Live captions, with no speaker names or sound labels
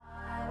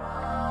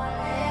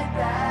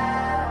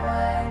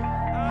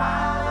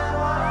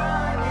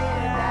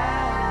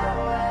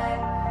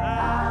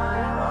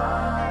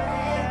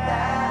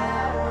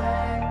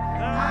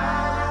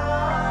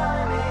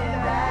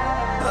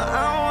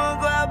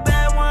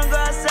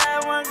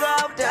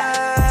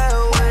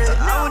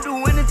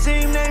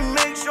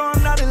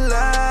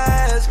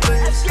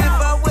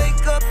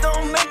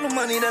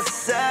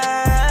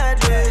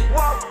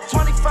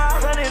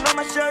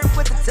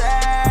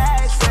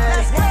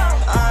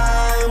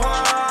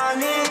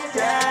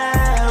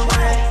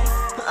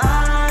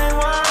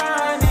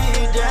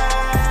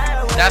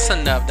That's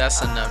enough.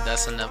 That's enough.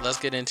 That's enough. Let's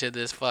get into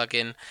this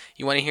fucking.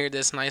 You want to hear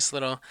this nice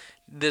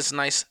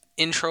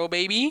intro,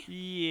 baby?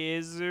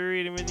 Yes, sir.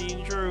 Hit him with the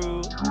intro.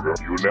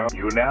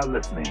 You're now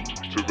listening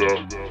to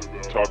the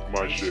Talk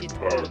My Shit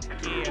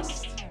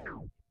podcast.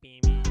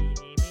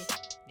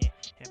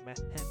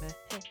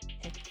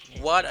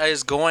 What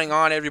is going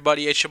on,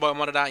 everybody? It's your boy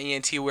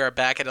Mono.ent. We are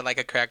back at it like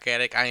a crack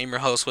addict. I am your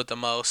host with the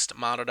most,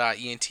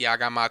 Mono.ent. I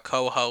got my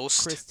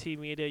co-host. Chris T.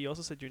 Media. You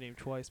also said your name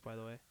twice, by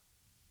the way.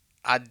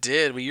 I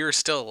did, but you were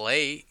still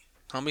late.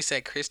 Homie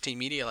said Chris T.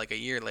 Media like a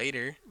year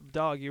later.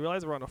 Dog, you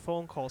realize we're on a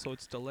phone call, so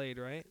it's delayed,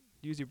 right?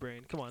 Use your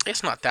brain. Come on.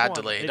 It's not that Come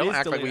on. delayed. It Don't is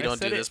act like delayed. we I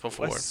don't do said this it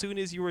before. As soon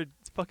as you were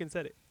fucking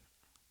said it.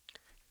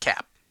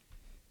 Cap.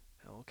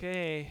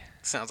 Okay.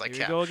 Sounds like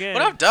Here cap. we go again.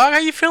 What up, dog? How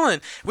you feeling?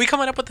 We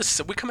coming up with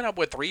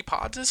 3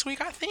 pods this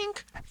week, I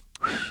think.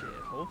 Shit,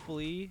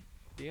 hopefully.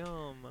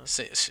 Damn.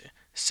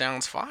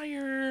 Sounds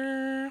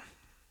fire.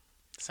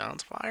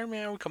 Sounds fire,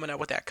 man. We're coming out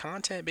with that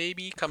content,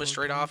 baby. Coming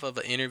straight off of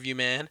an interview,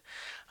 man.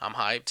 I'm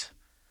hyped.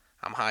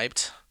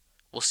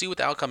 We'll see what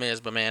the outcome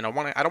is, but man, I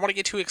don't want to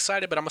get too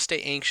excited, but I'm gonna stay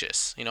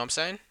anxious. You know what I'm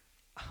saying?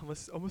 I'm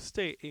gonna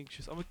stay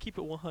anxious. I'm gonna keep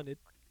it 100.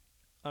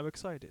 I'm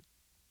excited.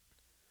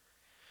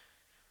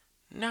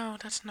 No,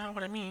 that's not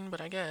what I mean,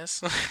 but I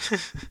guess.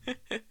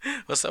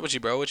 What's up with you,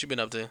 bro? What you been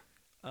up to?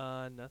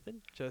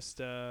 Nothing. Just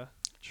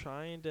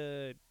trying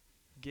to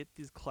get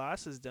these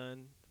classes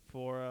done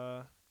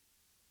for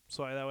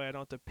so that way I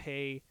don't have to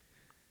pay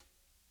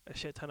a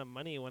shit ton of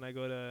money when I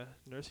go to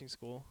nursing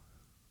school.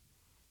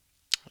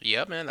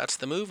 Yep, man, that's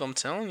the move. I'm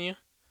telling you,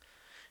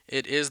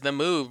 it is the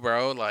move,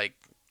 bro. Like,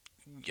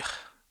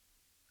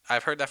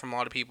 I've heard that from a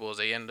lot of people. Is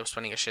they end up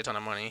spending a shit ton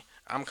of money.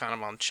 I'm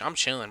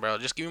chilling, bro.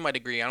 Just give me my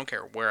degree. I don't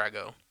care where I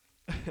go.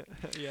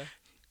 Yeah.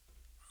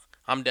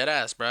 I'm dead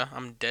ass, bro.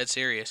 I'm dead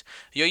serious.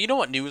 Yo, you know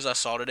what news I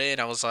saw today, and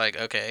I was like,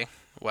 okay,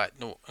 what?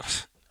 No,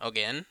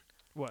 again?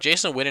 What?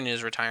 Jason Witten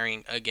is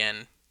retiring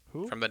again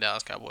Who? from the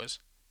Dallas Cowboys.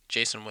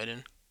 Jason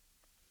Witten.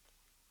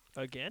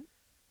 Again?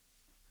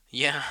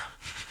 Yeah.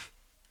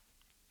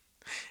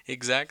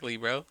 Exactly,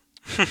 bro.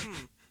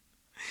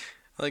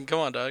 Like, come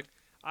on, dog.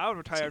 I would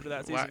retire after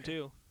that Why- season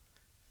too.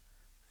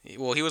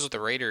 Well, he was with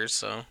the Raiders,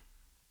 so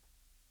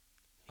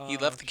he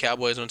left the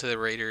Cowboys, went to the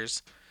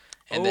Raiders,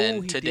 and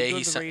then he today did go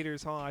he to the signed.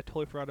 Raiders, huh? I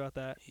totally forgot about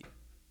that.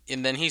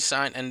 And then he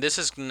signed, and this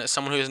is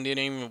someone who didn't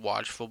even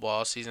watch football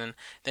all season.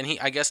 Then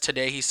I guess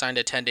today he signed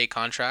a 10-day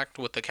contract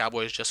with the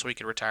Cowboys just so he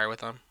could retire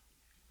with them.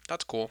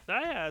 That's cool.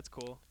 Yeah, that's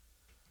cool.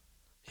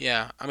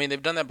 Yeah, I mean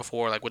they've done that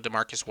before, like with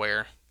DeMarcus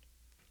Ware.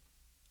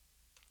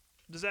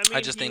 Does that mean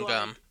I just think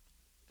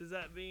does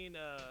that mean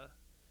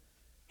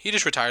he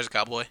just retires a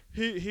Cowboy.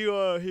 he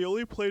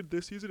only played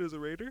this season as a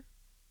Raider?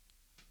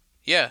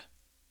 Yeah.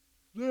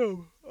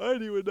 No, I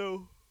didn't even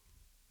know.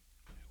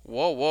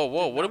 Whoa! Did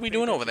What are not we pay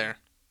doing over attention.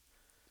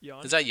 there?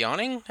 Yawn? Is that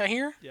yawning? I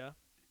hear. Yeah.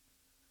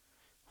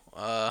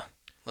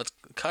 Let's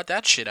cut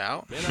that shit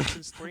out. Been up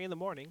since 3 in the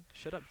morning.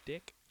 Shut up,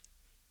 dick.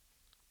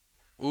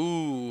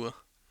 Ooh,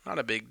 not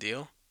a big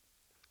deal.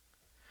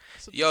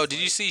 That's a Yo, did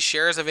dislike. you see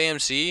shares of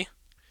AMC?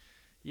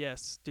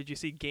 Yes. Did you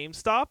see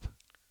GameStop?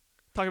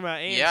 Talking about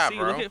AMC. Yeah,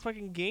 bro. Look at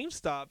fucking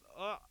GameStop.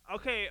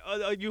 Okay.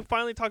 You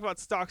finally talk about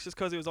stocks just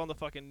because it was on the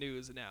fucking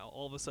news now.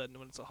 All of a sudden,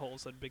 when it's a whole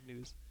sudden big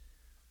news.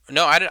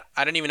 No, I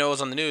didn't even know it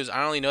was on the news.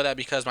 I only know that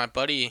because my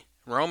buddy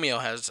Romeo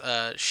has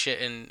shit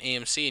in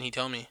AMC, and he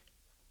told me.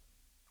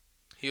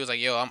 He was like,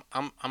 "Yo,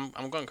 I'm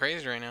going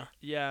crazy right now."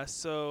 Yeah.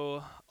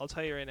 So I'll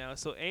tell you right now.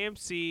 So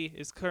AMC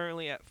is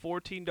currently at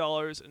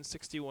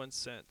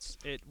 $14.61.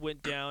 It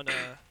went down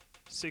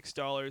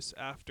 $6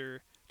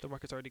 after the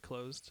market's already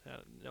closed.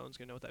 No one's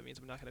gonna know what that means.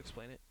 I'm not gonna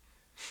explain it.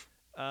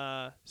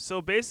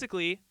 So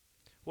basically,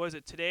 what is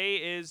it?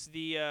 Today is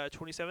the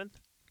 27th.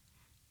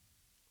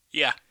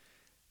 Yeah.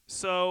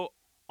 So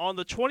on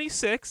the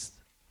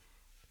 26th,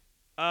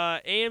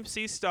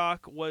 AMC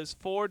stock was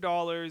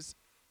 $4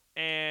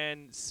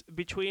 and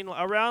between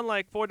around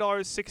like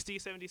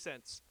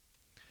 $4.60-$4.70.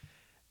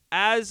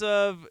 As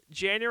of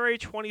January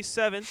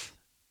 27th,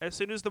 as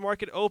soon as the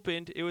market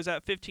opened, it was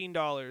at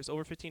 $15,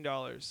 over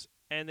 $15.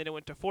 And then it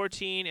went to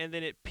 14, and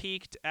then it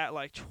peaked at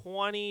like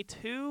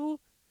 22,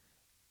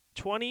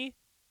 20,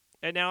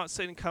 and now it's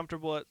sitting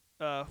comfortable at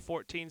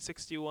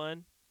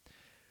 14.61.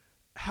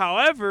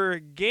 However,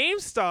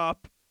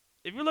 GameStop,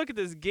 if you look at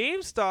this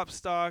GameStop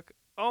stock,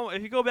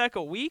 if you go back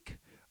a week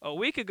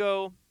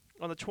ago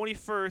on the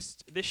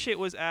 21st, this shit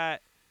was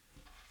at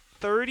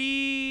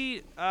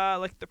 30,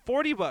 like the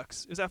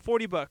 $40. It was at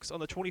 $40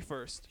 on the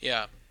 21st.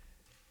 Yeah.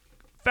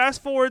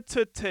 Fast forward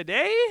to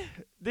today,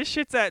 this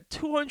shit's at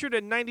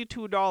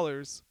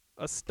 $292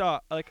 a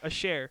stock, like a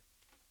share.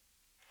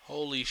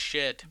 Holy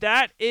shit.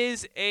 That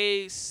is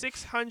a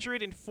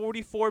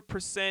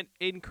 644%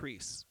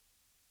 increase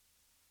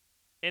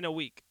in a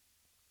week.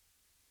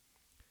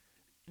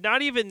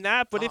 Not even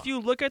that, but if you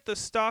look at the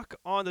stock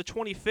on the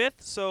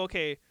 25th, so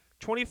okay,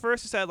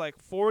 21st it's at like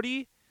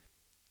 40,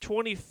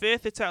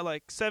 25th it's at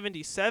like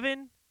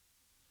 77,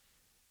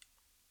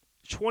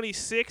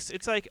 26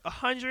 it's like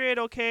 100,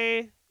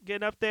 okay,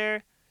 getting up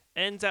there,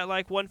 ends at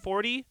like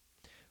 140.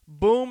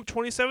 Boom,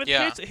 27th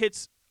Yeah. hits. It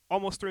hits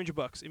almost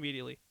 $300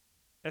 immediately,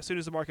 as soon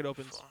as the market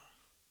opens.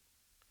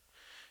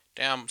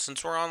 Damn,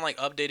 since we're on like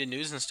updated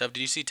news and stuff,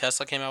 did you see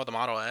Tesla came out with the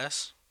Model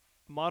S?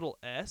 Model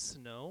S,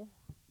 no.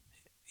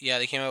 Yeah,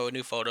 they came out with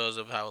new photos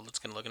of how it's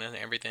gonna look and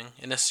everything.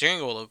 And the steering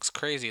wheel looks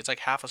crazy. It's like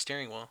half a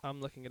steering wheel.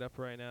 I'm looking it up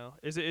right now.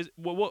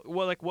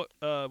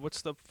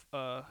 What's the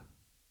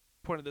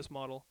point of this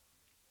model?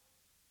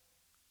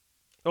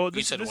 Oh, You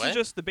this said is what?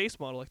 just the base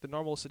model, like the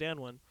normal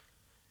sedan one.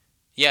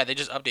 Yeah, they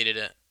just updated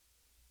it.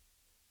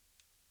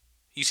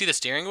 You see the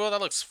steering wheel? That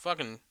looks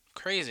fucking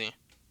crazy.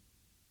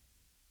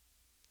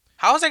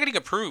 How is that getting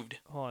approved?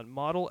 Hold on,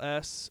 Model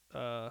S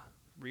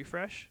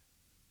refresh.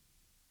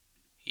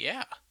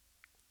 Yeah.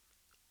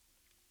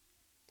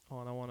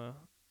 Hold on, I'm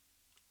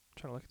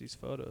trying to look at these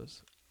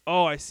photos.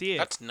 Oh, I see it.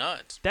 That's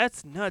nuts.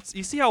 That's nuts.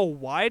 You see how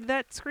wide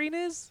that screen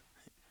is?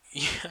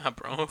 Yeah,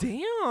 bro.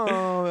 Damn,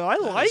 I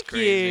That is like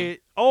crazy.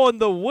 it. Oh,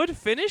 and the wood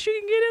finish you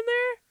can get in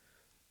there?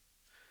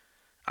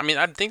 I mean,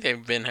 I think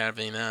they've been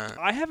having that.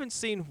 I haven't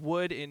seen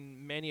wood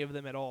in many of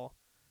them at all.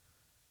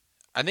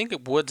 I think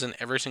wood's in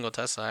every single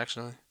Tesla,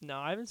 actually. No,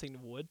 I haven't seen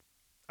wood.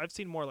 I've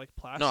seen more like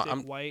No,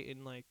 plastic, white,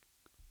 and like.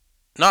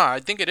 No, I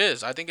think it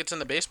is. I think it's in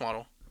the base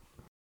model.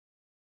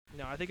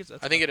 No, I think it's.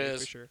 That's I think it concrete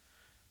is. for sure.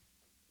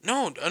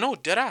 No,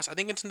 dead ass. I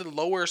think it's in the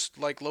lowest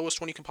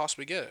one you can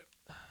possibly get.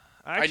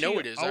 Actually, I know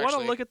it is, I want to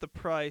actually. look at the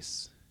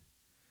price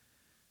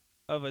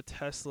of a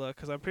Tesla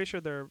because I'm pretty sure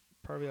they're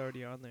probably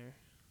already on there.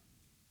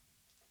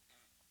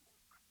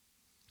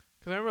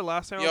 Because I remember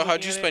last time. Yo,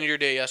 how'd you spend your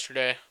day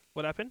yesterday?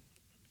 What happened?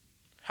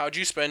 How'd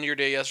you spend your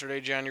day yesterday,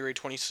 January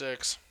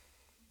 26th?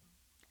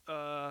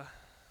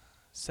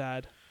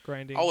 Sad,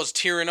 grinding. I was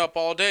tearing up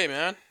all day,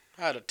 man.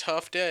 I had a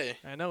tough day.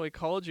 I know, we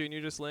called you and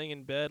you're just laying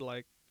in bed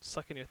like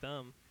sucking your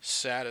thumb.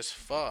 Sad as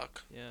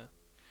fuck. Yeah.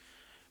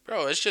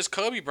 Bro, it's just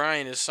Kobe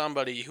Bryant is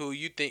somebody who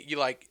you think you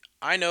like.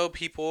 I know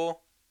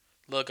people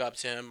look up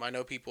to him. I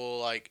know people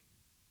like,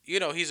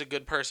 he's a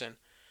good person.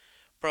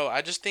 Bro,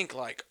 I just think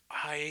like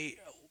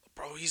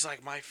bro, he's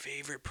like my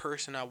favorite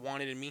person. I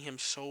wanted to meet him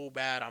so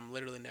bad. I'm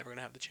literally never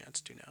gonna have the chance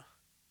to now.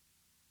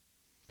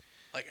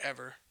 Like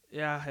ever.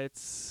 Yeah,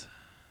 it's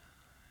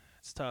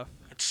tough.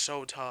 It's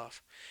so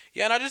tough.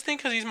 Yeah, and I just think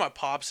because he's my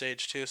pop's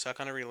age too, so I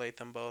kind of relate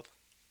them both.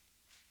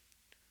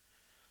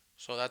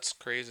 So that's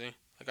crazy.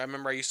 Like I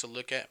remember I used to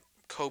look at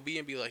Kobe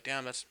and be like,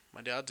 damn, that's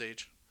my dad's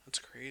age. That's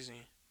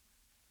crazy.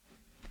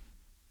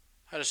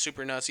 That is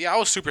super nuts. Yeah, I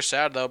was super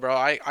sad though, bro.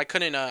 I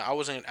couldn't. I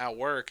wasn't at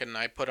work, and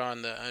I put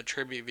on the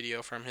tribute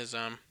video from his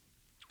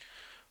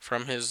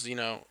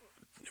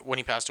when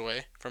he passed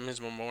away, from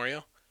his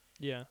memorial.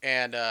 Yeah.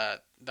 And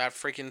that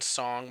freaking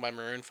song by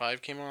Maroon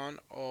 5 came on.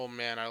 Oh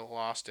man, I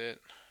lost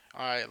it.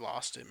 I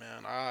lost it,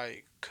 man.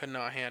 I could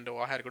not handle.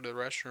 I had to go to the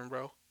restroom,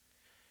 bro.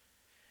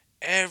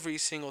 Every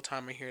single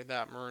time I hear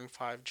that Maroon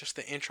 5, just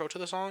the intro to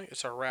the song,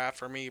 it's a wrap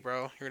for me,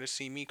 bro. You're gonna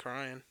see me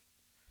crying.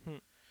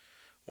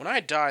 When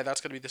I die,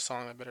 that's gonna be the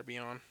song that better be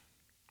on.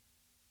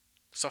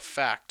 It's a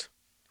fact.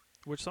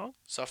 Which song?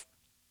 It's a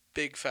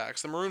big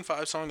facts. The Maroon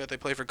 5 song that they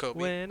play for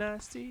Kobe. When I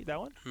see that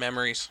one.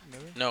 Memories.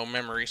 No,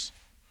 Memories.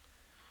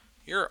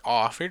 You're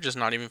off. You're just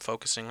not even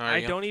focusing, are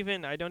you? I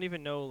don't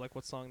even know like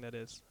what song that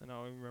is. I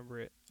don't remember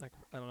it. Like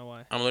I don't know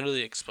why. I'm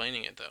literally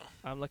explaining it though.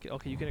 I'm like,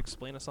 okay, you can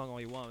explain a song all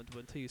you want,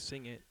 but until you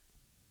sing it.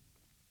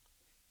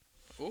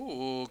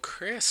 Ooh,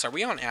 Chris, are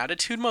we on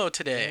attitude mode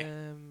today?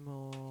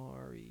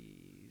 Memories.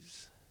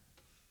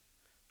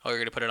 Oh, you're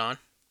gonna put it on?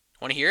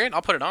 Want to hear it?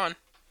 I'll put it on.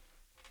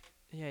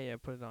 Yeah,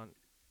 put it on.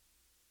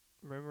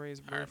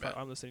 Memories. All right, bet.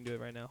 I'm listening to it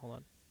right now. Hold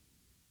on.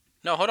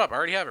 No, hold up. I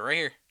already have it right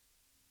here.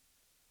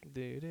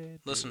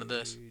 Listen to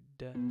this.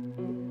 Yeah.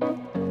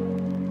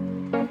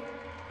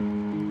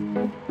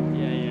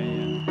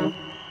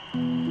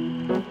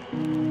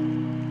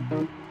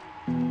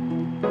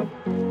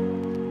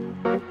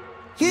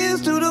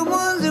 Here's to the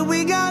ones that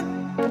we got.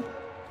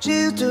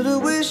 Cheers to the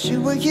wish you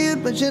were here,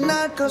 but you're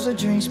not. Cause the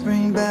drinks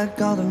bring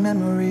back all the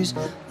memories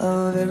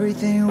of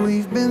everything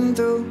we've been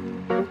through.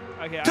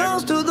 Okay,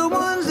 Toast to the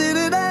ones here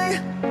today.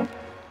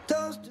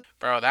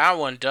 Bro, that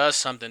one does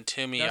something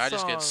to me. I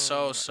just get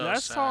so That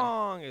sad.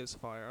 song is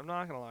fire. I'm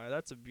not gonna lie.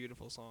 That's a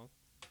beautiful song.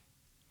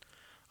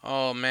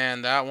 Oh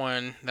man, that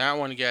one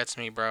gets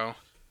me, bro.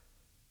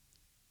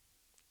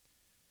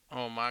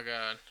 Oh my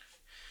god.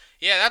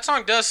 Yeah, that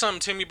song does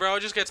something to me, bro.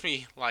 It just gets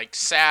me like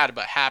sad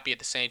but happy at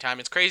the same time.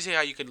 It's crazy how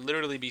you could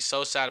literally be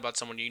so sad about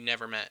someone you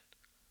never met.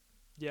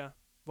 Yeah.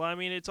 Well, I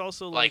mean, it's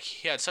also Like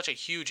he had such a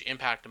huge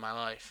impact in my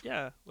life.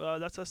 Yeah. Well,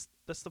 that's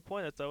the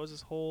point. That was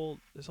this whole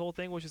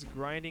thing was just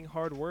grinding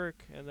hard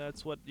work, and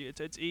that's what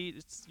it's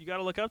you got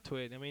to look up to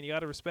it. I mean, you got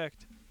to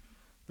respect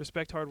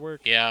hard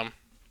work. Yeah.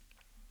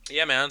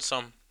 Yeah, man.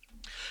 So,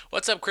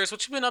 what's up, Chris?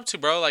 What you been up to,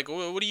 bro? Like,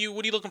 what are you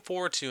looking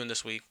forward to in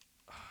this week?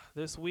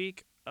 This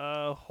week,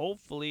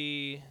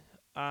 hopefully,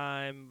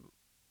 I'm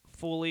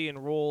fully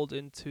enrolled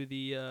into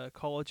the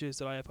colleges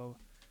that I have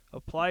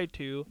applied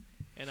to,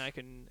 and I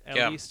can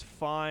at least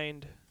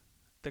find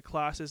the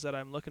classes that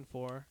I'm looking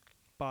for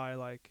by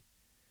like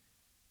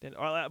Then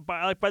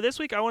by this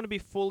week, I want to be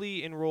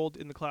fully enrolled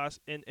in the class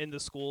in the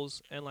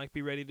schools and like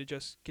be ready to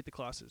just get the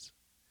classes.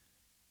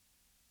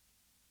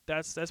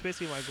 That's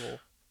basically my goal.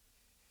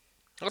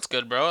 That's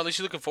good, bro. At least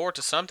you're looking forward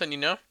to something, you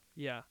know?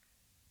 Yeah.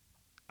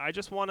 I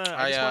just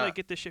wanna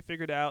get this shit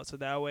figured out so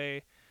that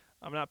way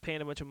I'm not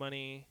paying a bunch of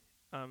money.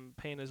 I'm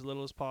paying as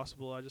little as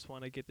possible. I just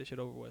want to get this shit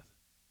over with.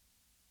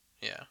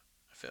 Yeah,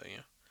 I feel you.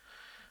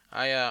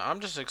 I'm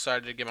just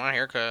excited to get my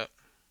haircut.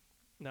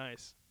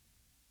 Nice.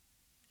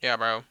 Yeah,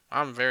 bro.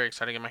 I'm very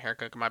excited to get my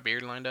haircut, get my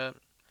beard lined up.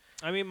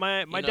 I mean,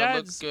 my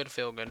dad's look good,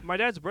 feel good. My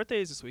dad's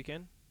birthday is this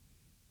weekend.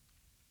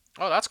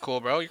 Oh, that's cool,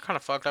 bro. You're kind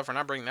of fucked up for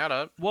not bringing that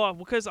up. Well,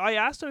 because I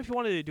asked him if he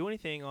wanted to do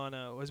anything on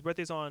his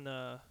birthday's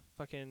on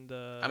fucking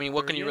the. I mean,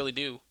 what can you 30th. really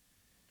do?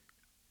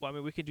 Well, I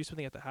mean, we could do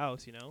something at the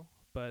house, you know.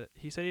 But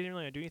he said he didn't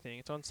really do anything.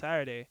 It's on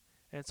Saturday,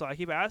 and so I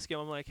keep asking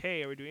him. I'm like,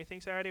 "Hey, are we doing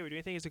anything Saturday? Are we doing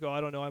anything?" He's like, "Oh, I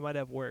don't know. I might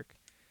have work."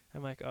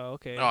 I'm like, "Oh,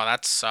 okay." Oh,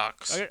 that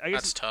sucks. I guess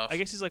That's tough. I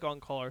guess he's like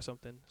on call or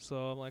something. So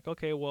I'm like,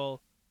 "Okay,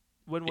 well,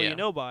 when will Yeah. you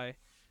know by?"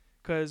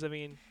 Because I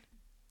mean,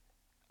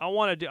 I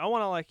want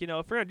to like if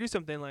we're gonna do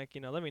something like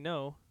let me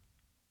know.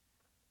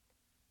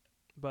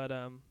 But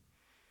I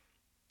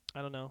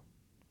don't know.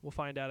 We'll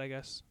find out, I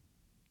guess.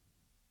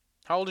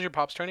 How old is your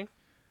pops turning?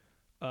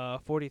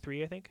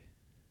 43, I think.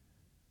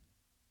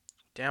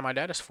 Damn, my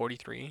dad is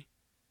 43.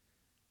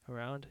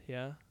 Around,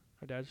 yeah.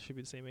 Our dads should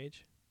be the same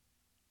age.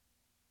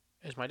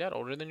 Is my dad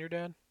older than your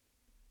dad?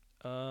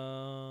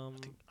 I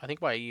think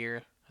by a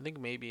year. I think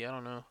maybe. I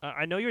don't know.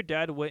 I know your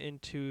dad went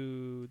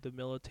into the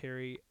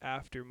military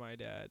after my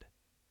dad.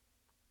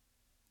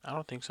 I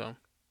don't think so.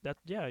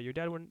 Your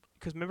dad went.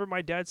 Because remember,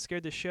 my dad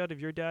scared the shit out of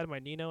your dad, my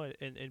Nino,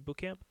 in boot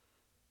camp.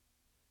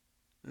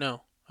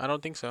 No, I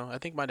don't think so. I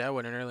think my dad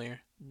went in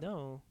earlier.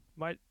 No,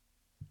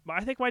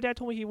 I think my dad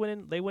told me he went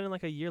in. They went in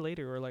like a year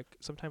later or like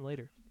sometime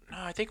later. No,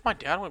 I think my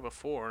dad went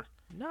before.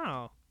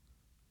 No.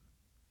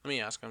 Let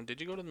me ask him. Did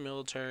you go to the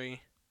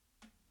military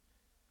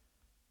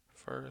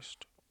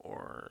first,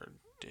 or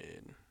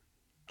did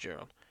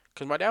Gerald?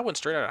 Because my dad went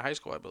straight out of high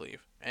school, I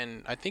believe,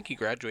 and I think he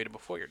graduated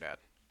before your dad.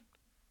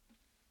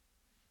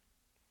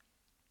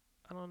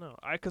 I don't know.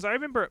 Because I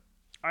remember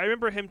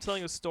him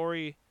telling a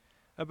story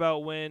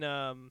about when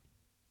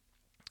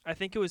I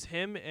think it was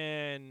him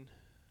and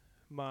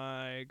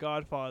my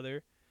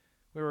godfather.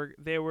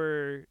 They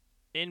were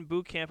in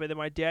boot camp, and then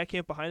my dad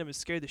came up behind him and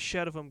scared the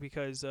shit out of him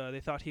because they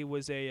thought he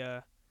was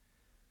a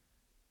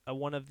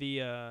one of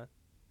the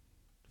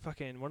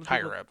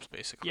Higher ups,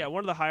 basically. Yeah, one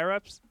of the higher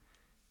ups,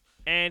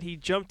 and he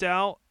jumped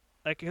out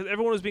like 'cause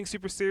everyone was being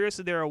super serious,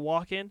 and they were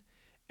walking,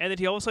 and then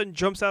he all of a sudden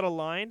jumps out of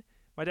line.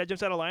 My dad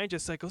jumps out of line,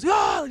 just like goes,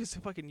 "Ah!" Just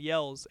fucking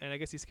yells, and I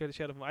guess he scared the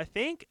shit out of him. I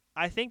think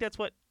that's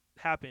what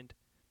happened.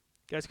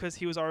 That's because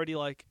he was already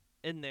like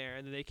in there,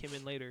 and then they came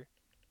in later.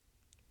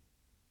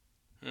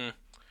 Yeah,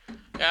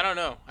 I don't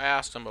know. I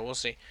asked him, but we'll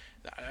see.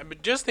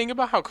 But just think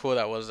about how cool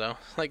that was, though.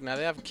 Like, now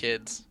they have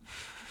kids.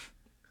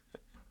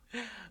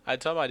 I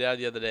told my dad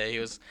the other day,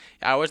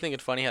 I always think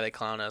it's funny how they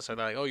clown us. They're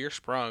like, "Oh, you're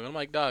sprung." I'm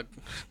like, "Dog,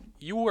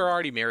 you were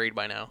already married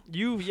by now."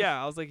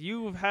 I was like,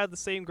 you've had the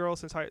same girl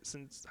since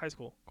high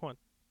school. Come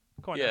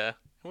on. Yeah.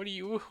 Who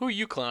are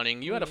you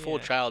clowning? You had a full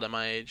child at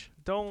my age.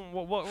 Don't.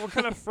 What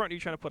kind of front are you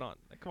trying to put on?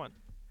 Like, come on.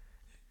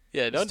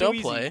 Yeah, don't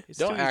play.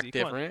 Don't act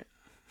different.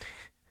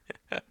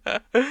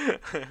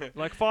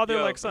 Like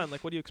father, like son.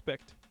 Like, what do you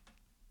expect?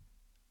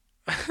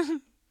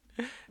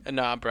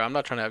 Nah, bro, I'm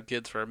not trying to have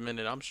kids for a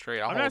minute. I'm straight.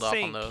 I'll hold off on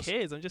those. I'm not saying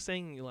kids. I'm just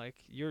saying like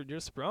you're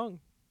sprung.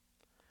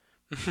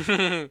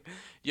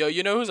 Yo,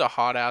 you know who's a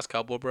hot ass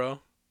couple, bro?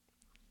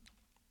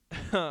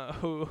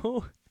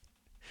 Who?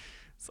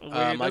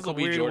 Michael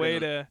B.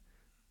 Jordan.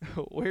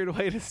 Weird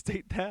way to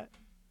state that.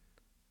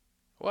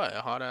 What,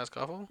 a hot ass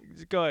couple?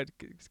 Just go ahead.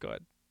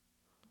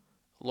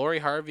 Lori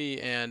Harvey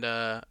and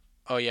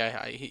oh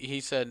yeah, he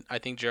said I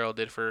think Gerald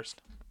did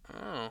first.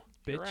 Oh,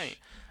 bitch. You're right.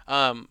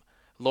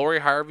 Lori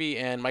Harvey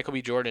and Michael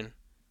B. Jordan.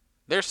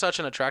 They're such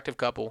an attractive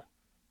couple.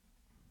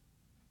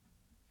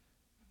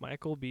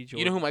 Michael B. Jordan.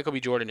 You know who Michael B.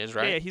 Jordan is,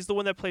 right? Yeah, he's the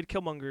one that played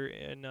Killmonger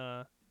in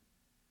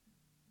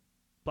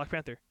Black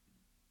Panther.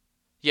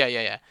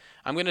 Yeah.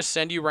 I'm gonna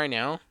send you right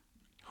now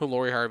who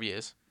Lori Harvey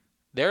is.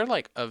 They're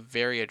like a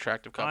very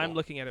attractive couple. I'm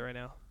looking at it right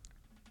now.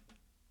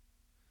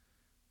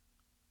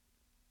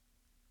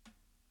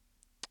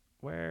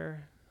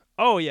 Where?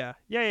 Oh yeah.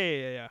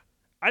 I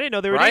didn't know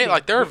they were dating. Right?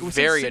 Like they're Since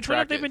very when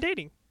attractive. have they been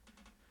dating?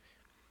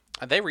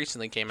 They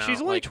recently came out. She's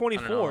only like,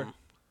 24. I don't know,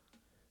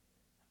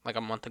 like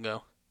a month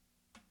ago.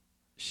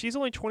 She's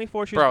only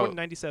 24. She was born in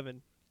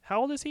 97.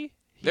 How old is he?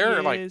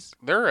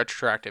 They're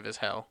attractive as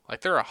hell. Like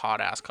they're a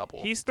hot ass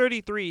couple. He's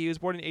 33. He was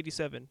born in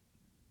 87.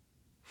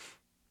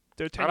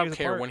 They're 10 I don't years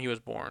care apart. when he was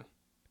born.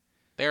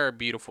 They are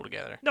beautiful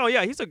together. No,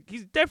 yeah, he's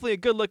definitely a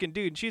good looking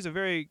dude. And she's a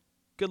very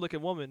good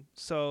looking woman.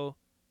 So,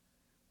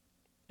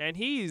 and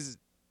he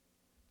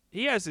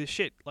has his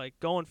shit like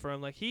going for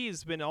him. Like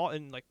he's been all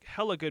in like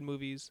hella good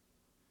movies.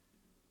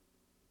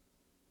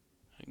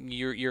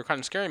 You're kind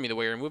of scaring me the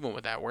way you're moving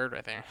with that word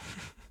right there.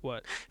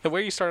 What? The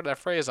way you started that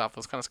phrase off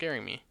was kind of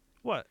scaring me.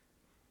 What?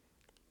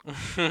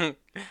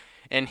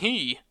 And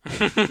he,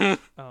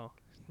 Oh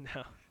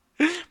no.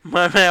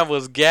 my man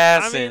was I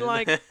gassing. mean,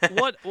 like,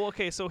 what? Well,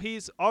 okay, so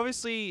he's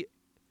obviously.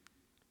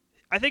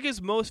 I think his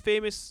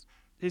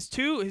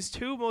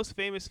two most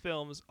famous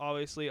films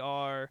obviously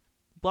are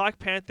Black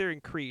Panther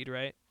and Creed,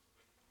 right?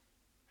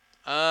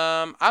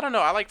 I don't know.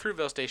 I like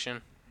Fruitvale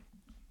Station.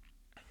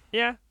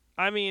 Yeah.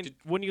 I mean, Did-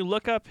 when you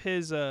look up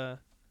his like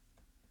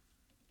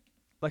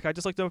I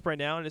just looked him up right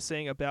now and it's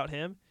saying about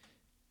him,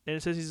 and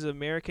it says he's an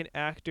American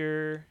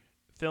actor,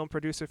 film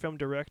producer, film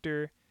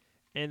director,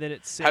 and then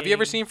it's saying. Have you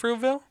ever seen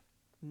Fruitvale?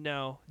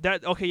 No.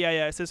 That okay?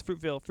 Yeah. It says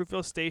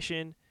Fruitvale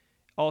Station,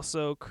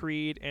 also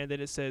Creed, and then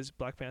it says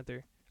Black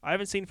Panther. I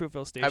haven't seen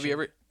Fruitvale Station. Have you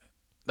ever?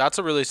 That's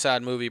a really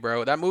sad movie,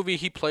 bro. That movie,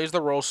 he plays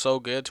the role so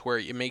good to where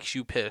it makes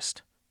you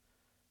pissed.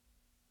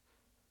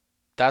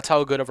 That's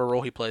how good of a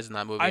role he plays in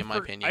that movie, in my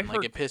opinion.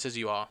 Like, it pisses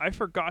you off. I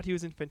forgot he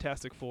was in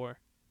Fantastic Four.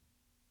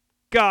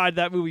 God,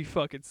 that movie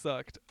fucking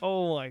sucked.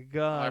 Oh my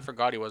god. I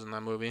forgot he was in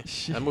that movie.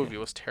 That movie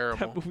was terrible.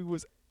 That movie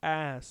was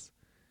ass.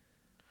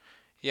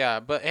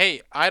 Yeah, but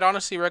hey, I'd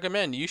honestly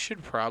recommend you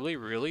should probably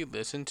really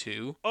listen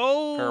to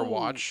or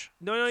watch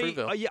No,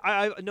 Fruitvale. yeah,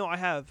 I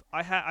have.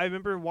 I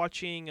remember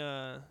watching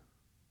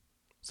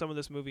some of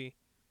this movie.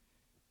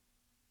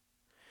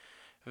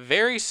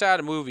 Very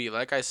sad movie.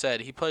 Like I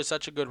said, he plays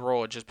such a good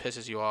role, it just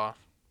pisses you off.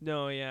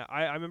 No, yeah.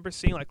 I remember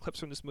seeing like clips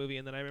from this movie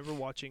and then I remember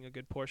watching a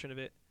good portion of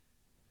it.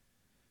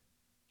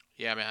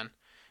 Yeah, man.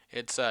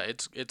 It's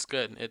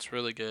good. It's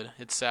really good.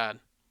 It's sad,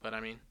 but I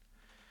mean,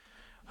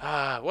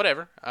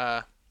 whatever.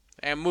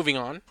 And moving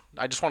on,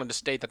 I just wanted to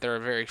state that they're a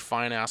very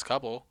fine ass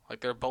couple.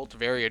 Like, they're both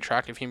very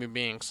attractive human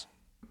beings.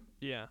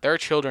 Yeah. Their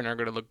children are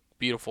gonna look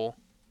beautiful.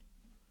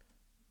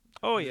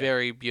 Oh yeah.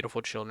 Very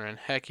beautiful children.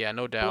 Heck yeah,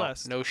 no doubt.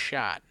 Blessed. No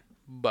shot,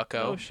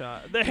 bucko. No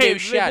shot. No Hey,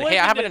 shot. Hey,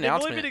 I have an They've only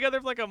announcement. been together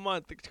for like a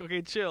month.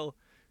 Okay, chill.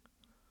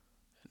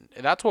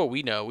 That's what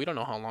we know. We don't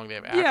know how long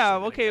they've actually Yeah,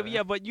 been okay, together.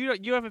 yeah, but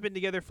you haven't been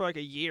together for like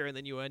a year and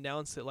then you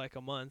announce it like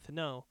a month.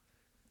 No.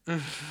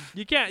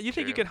 You can't. You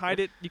think you True. can hide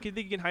it? You think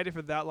you can hide it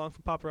for that long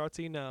from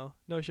paparazzi? No,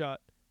 no shot.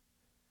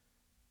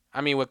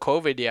 I mean, with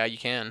COVID, yeah, you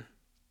can.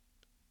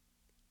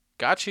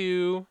 Got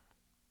you.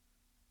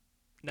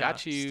 Nah,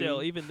 Got you.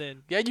 Still, even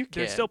then, Yeah, you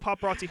can. there's still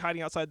paparazzi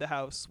hiding outside the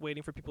house,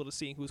 waiting for people to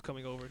see who's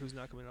coming over and who's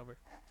not coming over.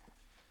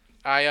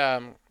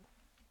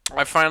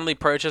 I finally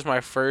purchased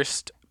my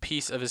first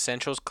piece of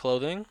essentials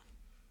clothing.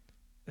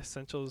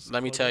 Essentials.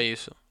 Let me tell you.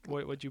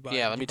 What'd you buy?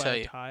 Yeah, Did let me buy tell a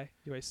you. Tie?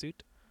 You buy a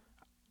suit?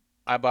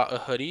 I bought a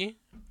hoodie,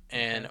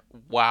 and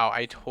wow,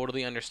 I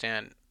totally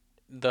understand.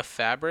 The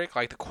fabric,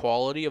 like the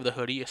quality of the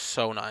hoodie, is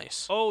so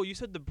nice. Oh, you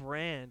said the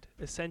brand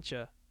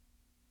Essentia.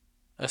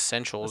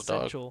 Essentials, dog.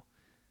 Essential.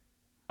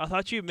 I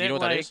thought you Do meant you know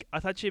what that like is? I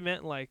thought you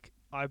meant like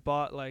I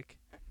bought like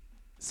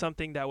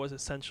something that was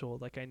essential,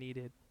 like I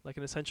needed, like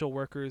an essential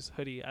workers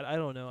hoodie. I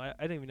don't know. I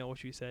didn't even know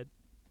what you said.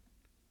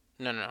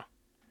 No.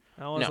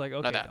 I was No, like, not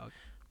okay, that. dog.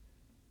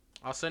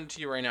 I'll send it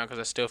to you right now because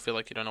I still feel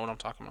like you don't know what I'm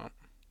talking about.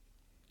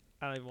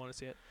 I don't even want to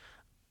see it.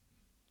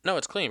 No,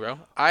 it's clean, bro.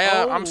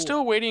 I'm Oh.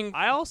 still waiting.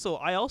 I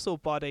also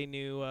bought a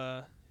new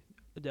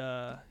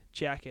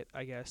jacket,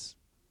 I guess.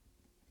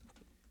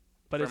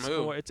 But From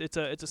who? it's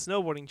a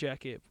snowboarding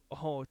jacket.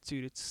 Oh,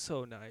 dude, it's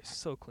so nice,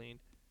 so clean.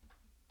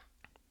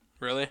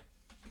 Really?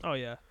 Oh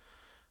yeah.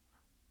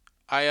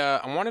 I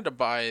wanted to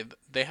buy.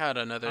 They had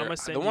another. I'ma The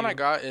send one I you-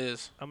 got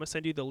is I'm gonna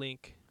send you the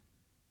link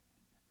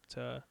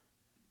to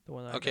the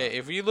one that okay. I got.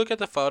 If you look at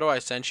the photo I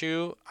sent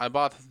you, I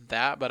bought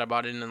that, but I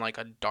bought it in like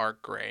a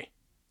dark gray.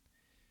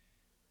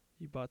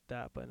 You bought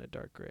that, but in a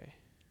dark gray.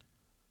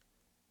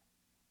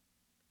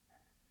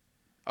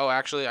 Oh,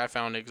 actually, I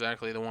found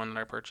exactly the one that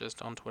I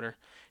purchased on Twitter.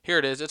 Here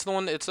it is. It's the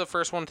one. It's the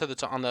first one to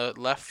the on the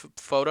left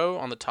photo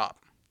on the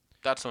top.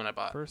 That's the one I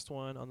bought. First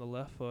one on the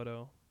left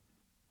photo,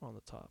 on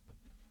the top.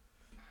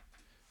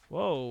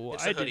 Whoa!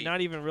 It's I a did hoodie.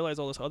 not even realize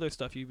all this other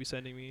stuff you'd be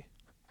sending me.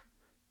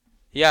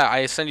 Yeah,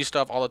 I send you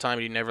stuff all the time,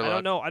 but you never I look.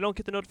 don't know. I don't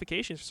get the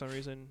notifications for some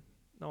reason.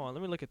 No,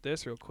 let me look at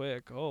this real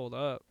quick. Hold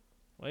up.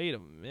 Wait a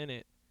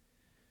minute.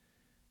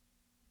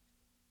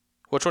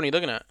 Which one are you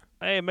looking at?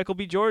 Hey, Michael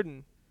B.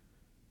 Jordan.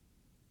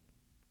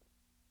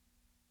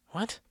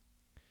 What?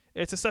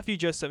 It's the stuff you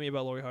just sent me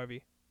about Lori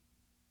Harvey.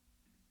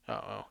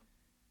 Oh.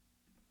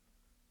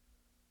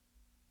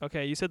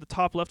 Okay, you said the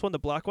top left one, the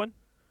black one?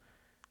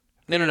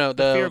 No.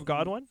 The Fear of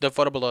God one? The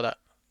photo below that.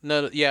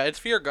 No, yeah, it's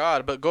Fear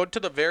God, but go to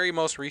the very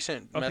most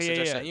recent message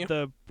I sent you.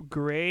 The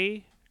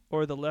gray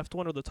or the left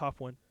one or the top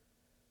one?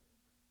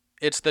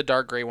 It's the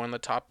dark gray one, the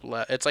top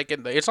left. It's like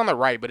it's on the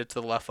right, but it's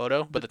the left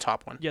photo, but the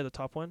top one. Yeah, the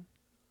top one.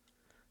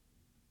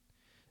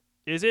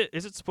 Is it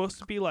supposed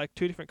to be like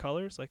two different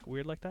colors, like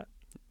weird like that?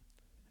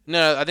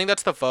 No, I think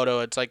that's the photo.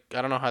 It's like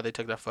I don't know how they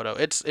took that photo.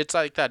 It's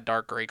like that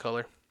dark gray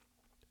color.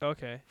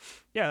 Okay.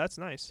 Yeah, that's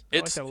nice. I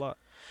like It's that a lot.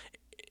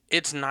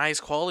 It's nice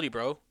quality,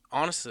 bro.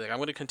 Honestly, like, I'm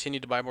gonna continue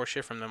to buy more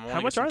shit from them. I How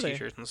wanna much get some are they?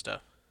 T-shirts and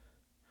stuff.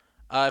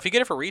 If you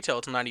get it for retail,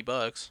 it's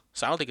 $90.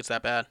 So I don't think it's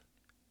that bad.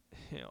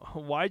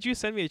 Why'd you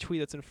send me a tweet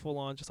that's in full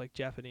on just like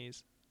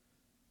Japanese?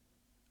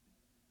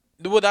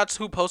 Well, that's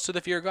who posted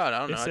the Fear of God. I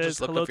don't It know. I says,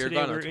 just looked hello, up Fear of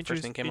today God and we're that's the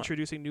first thing came up.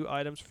 introducing new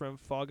items from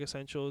Fog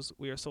Essentials.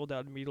 We are sold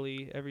out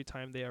immediately every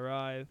time they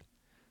arrive.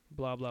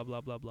 Blah, blah,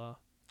 blah, blah, blah.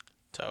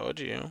 Told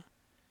you.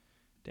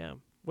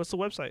 Damn. What's the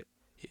website?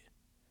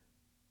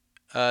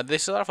 They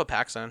sell it off of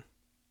PacSun.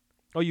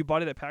 Oh, you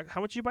bought it at Pack.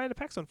 How much did you buy it at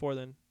PacSun for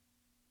then?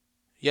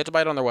 You have to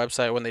buy it on their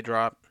website when they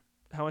drop.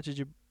 How much did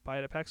you buy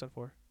it at PacSun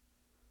for?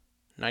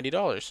 $90.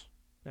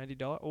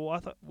 $90. Oh, I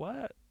thought,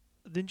 what?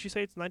 Didn't you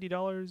say it's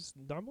 $90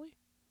 normally?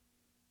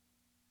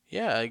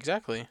 Yeah,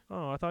 exactly.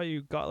 Oh, I thought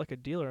you got like a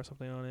deal or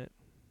something on it.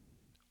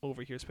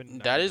 Over here spending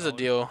 $90. That is a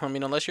deal. I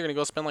mean, unless you're gonna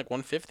go spend like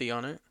 $150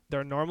 on it.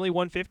 They're normally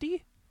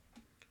 $150?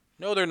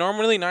 No, they're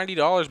normally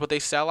 $90, but they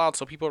sell out,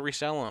 so people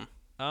resell them.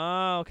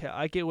 Ah, okay.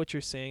 I get what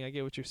you're saying. I'm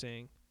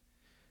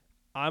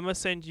gonna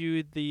send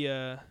you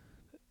the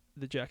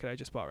jacket I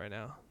just bought right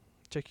now.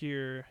 Check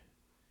your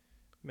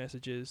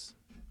messages.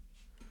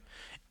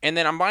 And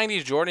then I'm buying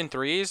these Jordan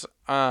 3s.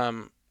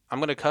 I'm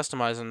gonna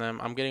customize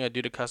them. I'm getting a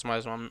dude to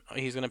customize them.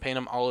 He's gonna paint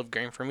them olive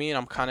green for me, and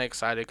I'm kind of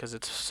excited because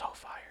it's so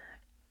fire.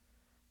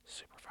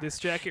 Super fire. This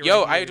jacket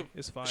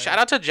is fire. Shout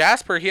out to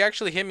Jasper. He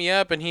actually hit me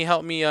up and he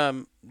helped me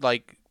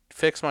like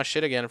fix my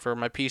shit again for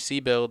my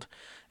PC build,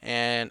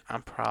 and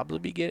I'm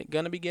probably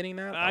gonna be getting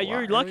that.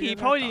 You're lucky. You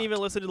probably didn't even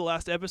listen to the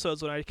last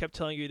episodes when I kept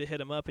telling you to hit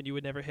him up, and you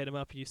would never hit him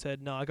up, and you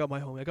said, "No, I got my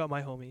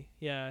homie."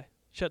 Yeah,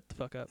 shut the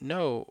fuck up.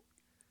 No,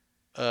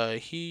 what are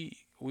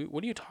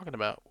you talking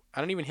about?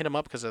 I don't even hit him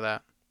up because of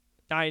that.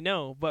 I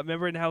know, but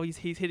remember how he's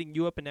hitting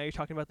you up, and now you're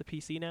talking about the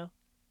PC now,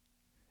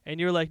 and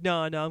you're like,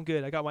 "No, I'm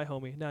good. I got my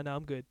homie. No,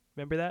 I'm good."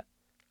 Remember that?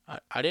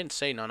 I didn't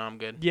say no, I'm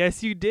good.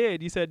 Yes, you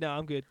did. You said, "No,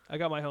 I'm good. I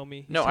got my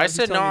homie." No, I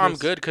said no, I'm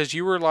good because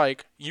you were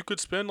like, you could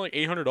spend like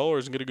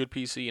 $800 and get a good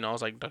PC, and I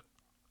was like,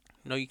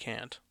 no, you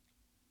can't.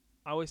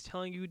 I was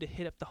telling you to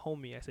hit up the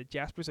homie. I said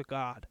Jasper's a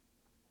god,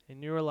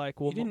 and you were like,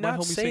 "Well, You did my not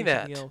homie's say saying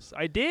that. something else."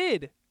 I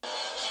did.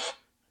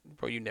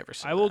 Bro, you never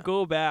said I will that.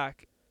 go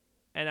back,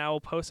 and I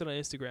will post it on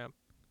Instagram.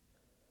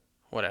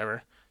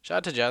 Whatever. Shout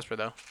out to Jasper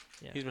though.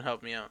 Yeah. He's been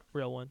helping me out.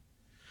 Real one.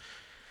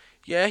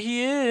 Yeah,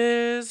 he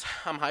is.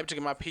 I'm hyped to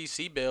get my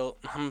PC built.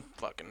 I'm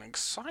fucking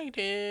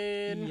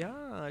excited.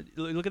 Yeah.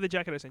 Look at the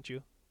jacket I sent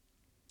you.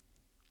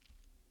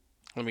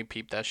 Let me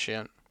peep that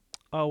shit.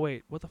 Oh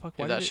wait, what the fuck?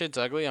 If that shit's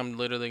ugly, I'm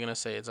literally gonna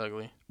say it's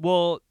ugly.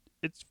 Well,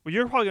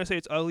 you're probably gonna say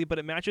it's ugly, but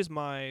it matches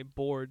my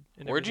board.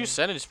 And Where'd you everything.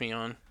 send it to me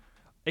on?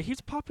 It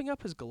keeps popping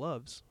up as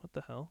gloves. What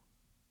the hell?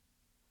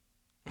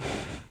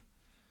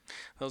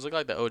 Those look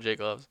like the OJ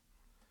gloves.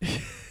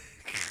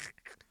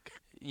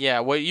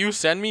 Yeah, what you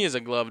send me is a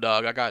glove,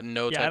 dog. I got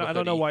no type of I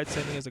don't know hoodie. why it's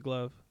sending as a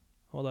glove.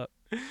 Hold up.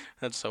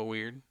 That's so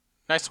weird.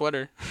 Nice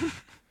sweater.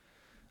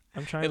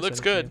 I'm trying. It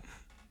looks send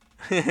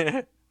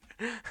good.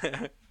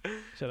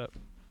 Shut up.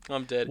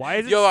 I'm dead. Why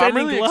is it Yo, I'm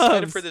sending really gloves?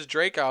 excited for this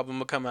Drake album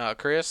to come out,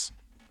 Chris.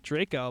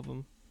 Drake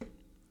album.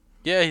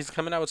 Yeah, he's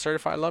coming out with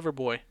Certified Lover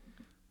Boy.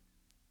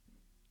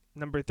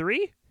 Number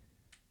 3?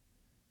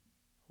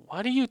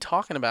 What are you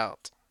talking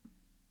about?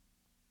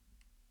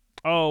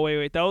 Oh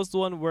wait. That was the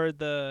one where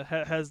the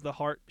has the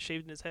heart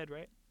shaved in his head,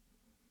 right?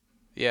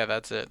 Yeah,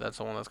 that's it. That's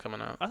the one that's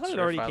coming out. I thought it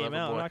already Certified came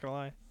Lover out. Boy. I'm not gonna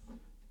lie.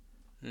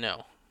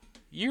 No.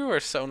 You are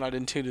so not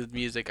in tune with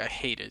music. I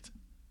hate it.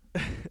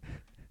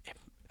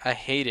 I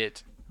hate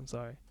it. I'm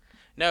sorry.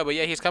 No, but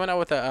yeah, he's coming out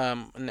with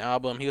an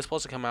album. He was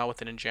supposed to come out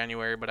with it in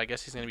January, but I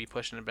guess he's going to be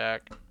pushing it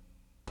back.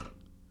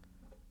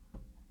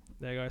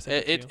 There you go. I sent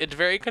it to you. It's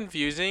very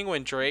confusing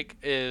when Drake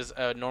is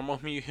a normal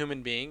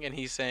human being and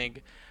he's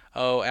saying,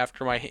 oh,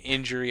 after my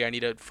injury, I need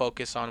to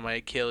focus on my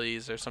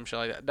Achilles or some shit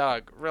like that.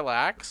 Dog,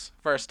 relax.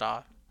 First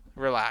off,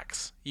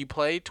 relax. You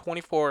play like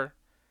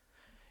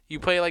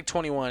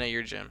 21 at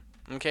your gym.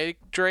 Okay,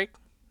 Drake?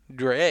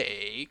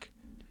 Drake.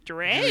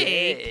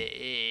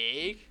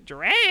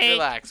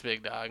 Relax,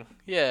 big dog.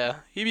 Yeah,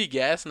 he be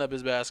gassing up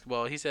his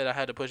basketball. He said I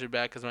had to push it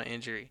back because of my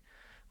injury.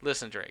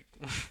 Listen, Drake.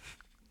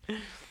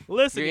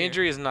 Listen, Your here.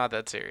 injury is not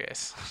that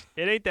serious.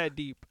 It ain't that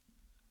deep.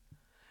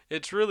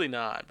 It's really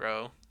not,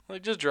 bro.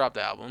 Like, just drop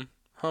the album.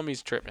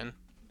 Homie's tripping.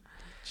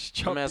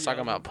 My man's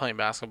talking about playing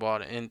basketball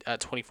at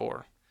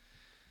 24.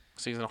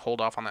 So he's going to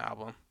hold off on the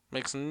album.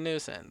 Makes no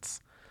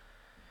sense.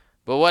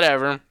 But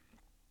whatever.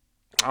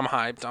 I'm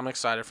hyped. I'm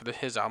excited for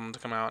his album to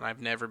come out, and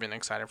I've never been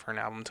excited for an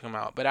album to come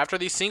out. But after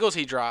these singles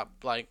he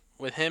dropped, like,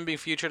 with him being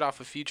featured off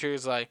of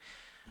Futures, like,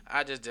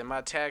 I just did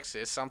my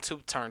taxes. I'm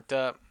too turned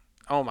up.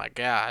 Oh, my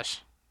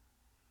gosh.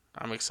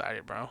 I'm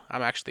excited, bro.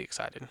 I'm actually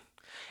excited.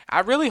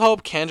 I really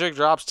hope Kendrick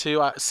drops, too.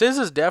 SZA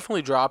is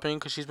definitely dropping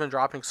because she's been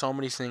dropping so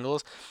many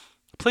singles.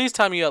 Please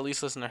tell me you at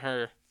least listen to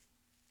her.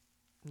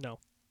 No.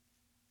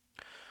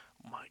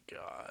 Oh my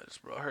gosh,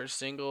 bro. Her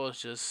single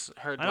is just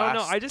her I don't know.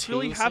 last I just two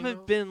really haven't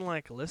singles? been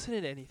like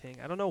listening to anything.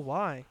 I don't know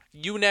why.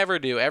 You never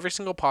do. Every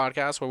single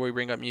podcast where we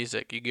bring up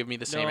music, you give me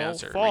the same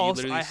answer. Where False.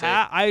 You literally I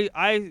say,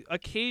 I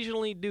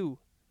occasionally do.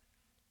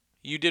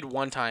 You did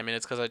one time, and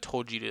it's because I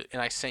told you to,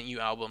 and I sent you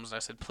albums, and I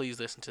said, please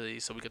listen to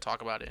these so we could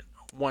talk about it.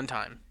 One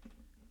time.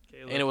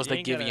 Okay, And it was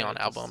the Giveon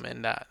album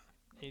and that.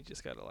 You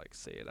just gotta like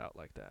say it out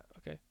like that,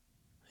 okay?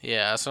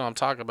 Yeah, that's what I'm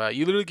talking about.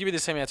 You literally give me the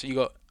same answer. You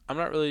go, I'm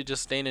not really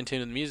just staying in tune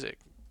with music.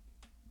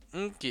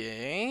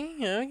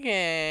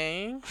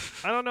 Okay.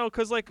 I don't know,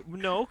 cause like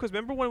no, cause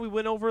remember when we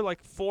went over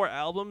like 4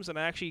 albums and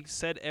I actually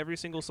said every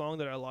single song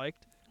that I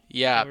liked.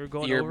 Yeah, We were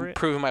going you're over it.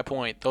 proving my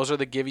point. Those are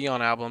the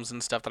Giveon albums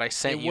and stuff that I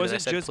sent It you. That I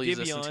wasn't said, just please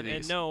listen to Giveon, these.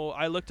 and no,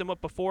 I looked them up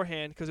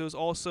beforehand because it was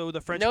also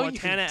the French No, you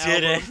Montana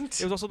didn't. album.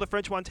 It was also the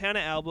French Montana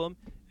album,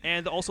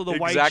 and also the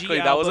Exactly,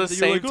 YG that was album. the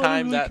You're like, same "Oh, I don't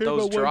time really that care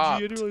those about YG. I dropped.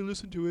 didn't really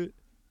listen to it.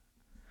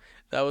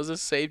 That was the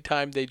same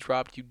time they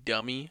dropped, you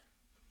dummy.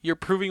 You're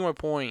proving my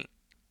point.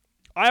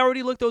 I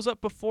already looked those up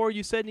before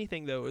you said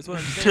anything, though. Is what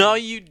I'm saying. No,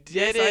 you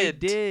Yes, didn't. I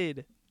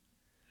did.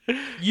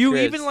 You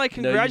Chris, even like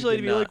no, you congratulated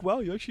did me. You're not. like, wow,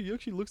 you actually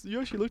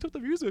looked up the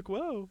music.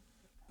 Wow.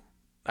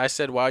 I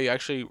said, wow, you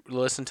actually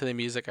listened to the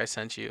music I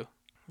sent you.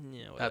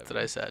 Yeah, whatever. That's what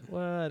I said.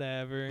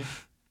 Whatever.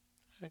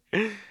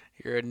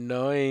 You're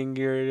annoying.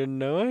 You're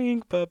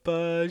annoying,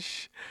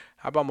 Papash.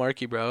 How about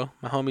Marky, bro?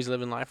 My homie's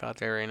living life out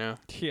there right now.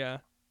 Yeah,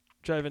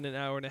 driving an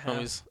hour and a half.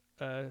 Homies.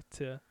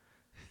 To.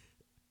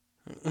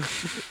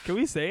 Can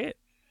we say it?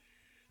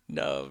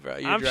 No, bro.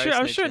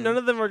 I'm sure none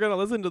of them are gonna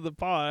listen to the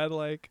pod.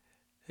 Like,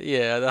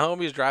 Yeah, the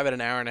homie's driving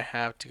an hour and a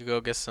half to go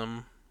get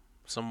some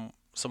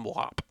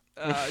wop.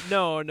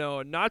 no,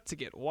 not to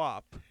get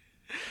WAP.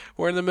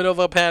 We're in the middle of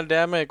a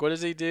pandemic. What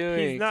is he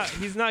doing?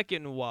 He's not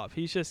getting WAP.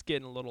 He's just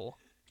getting a little.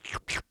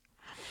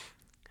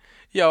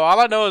 Yo, all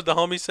I know is the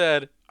homie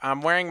said,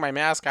 I'm wearing my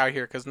mask out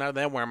here because none of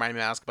them wear my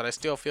mask, but I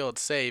still feel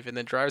it's safe, and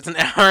then drives an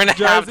hour and a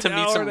half to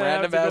meet some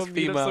random ass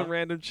female. Some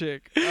random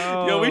chick.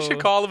 Yo, we should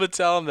call him and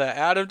tell him that.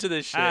 Add him to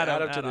this shit.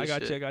 Add him to this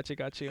shit. I got you.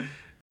 I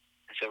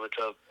said, what's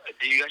up?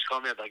 Did you guys call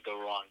me at like the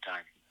wrong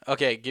time?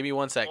 Okay, give me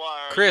 1 sec.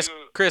 Why are Chris, you-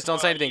 don't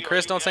why say are anything. you-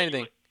 Chris, are don't you- say are you-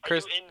 anything. Are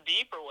Chris, you in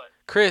deep or what?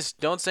 Chris,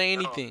 don't say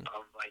anything.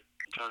 I'm like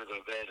trying to go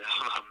to bed.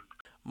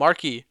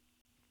 Marky,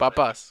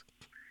 Papas,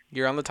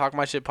 you're on the Talk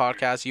My Shit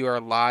podcast. You are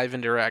live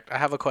and direct. I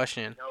have a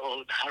question. No,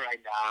 not right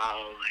now.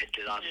 I'm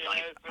Yeah,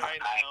 like, it's right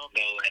I have now.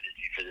 no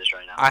energy for this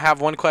right now. I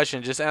have one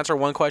question. Just answer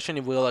one question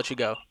and we'll let you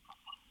go.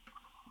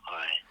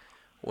 Alright.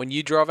 When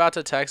you drove out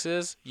to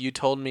Texas, you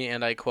told me,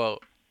 and I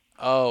quote,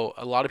 "Oh,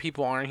 a lot of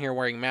people aren't here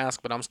wearing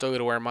masks, but I'm still going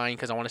to wear mine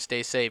because I want to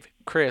stay safe."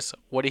 Chris,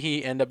 what did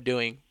he end up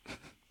doing?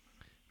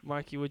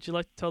 Marky, would you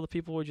like to tell the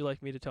people? Or would you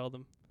like me to tell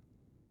them?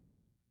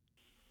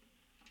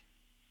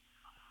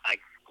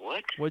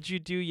 What? What'd you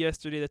do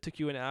yesterday that took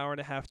you an hour and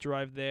a half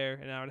drive there,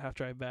 an hour and a half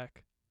drive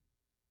back?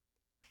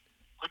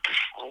 What the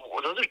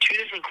well, those are two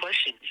different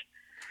questions.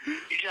 You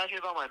just asked me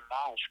about my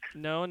mask.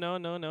 No.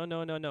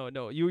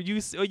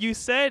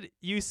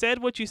 You said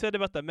what you said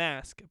about the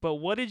mask, but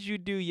what did you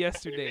do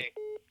yesterday?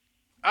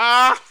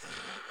 Ah!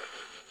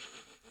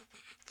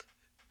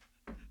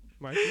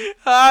 Marky?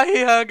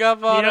 He hung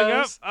up on He hung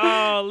up? us.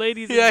 Oh,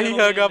 ladies and Yeah, he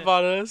gentlemen. hung up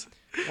on us.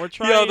 We're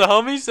trying, Yo, the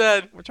homie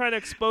said, we're trying to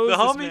expose the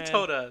this homie man.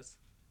 told us.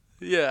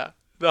 Yeah.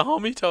 The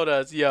homie told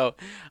us, yo,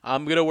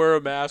 I'm going to wear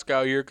a mask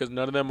out here because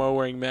none of them are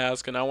wearing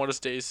masks and I want to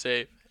stay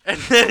safe. And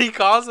then he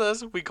calls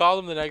us. We call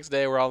him the next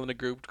day. We're all in a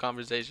group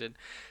conversation.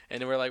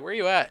 And we're like, where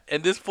you at?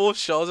 And this fool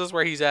shows us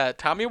where he's at.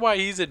 Tell me why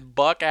he's in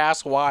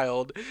Buck-ass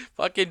Wild.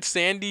 Fucking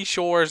Sandy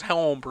Shores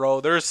home,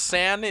 bro. There's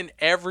sand in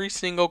every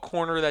single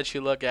corner that you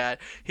look at.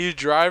 He's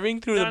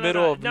driving through the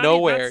middle of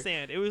nowhere. Not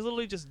sand. It was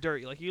literally just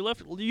dirt. Like you look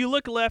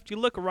left, you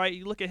look right,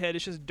 you look ahead.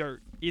 It's just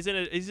dirt. He's in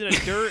a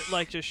dirt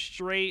like just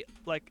straight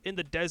like in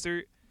the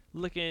desert,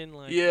 looking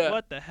like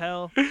what the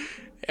hell.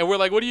 And we're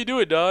like, what are you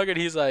doing, dog? And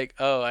he's like,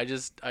 oh, I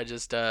just go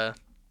ahead.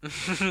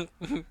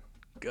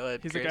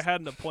 He's Chris. like, I had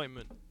an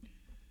appointment.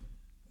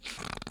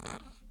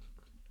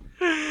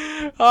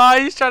 Oh,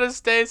 he's trying to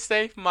stay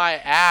safe my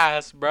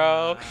ass,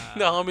 bro.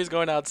 The homie's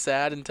going out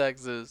sad in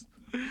Texas.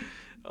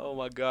 Oh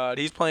my god.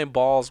 He's playing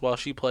balls while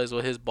she plays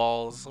with his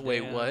balls.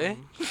 Wait, what?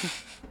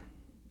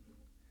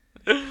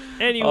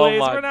 Anyways,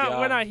 my we're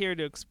God. not here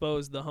to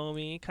expose the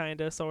homie,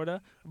 kinda,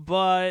 sorta.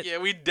 But Yeah,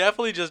 we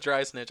definitely just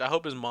dry snitch. I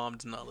hope his mom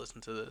does not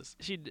listen to this.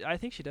 I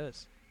think she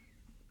does.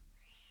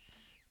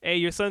 Hey,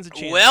 your son's a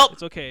champ. Well-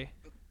 It's okay.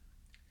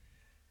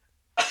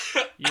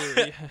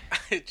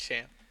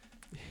 Champ.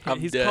 I'm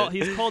he's dead.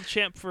 called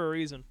champ for a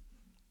reason.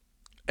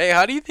 Hey,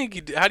 how do you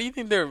think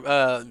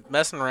they're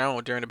messing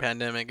around during the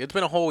pandemic? It's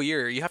been a whole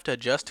year. You have to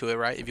adjust to it,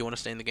 right? If you want to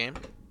stay in the game.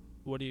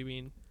 What do you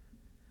mean?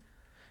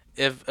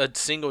 If a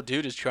single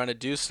dude is trying to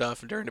do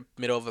stuff during the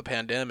middle of a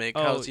pandemic,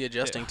 how is he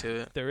adjusting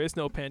to it? There is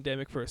no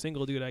pandemic for a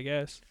single dude, I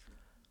guess.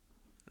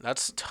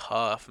 That's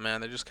tough,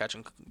 man. They're just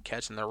catching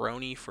the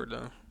roni for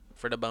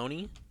the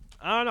bony.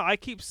 I don't know. I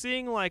keep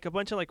seeing like a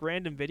bunch of like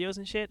random videos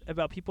and shit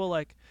about people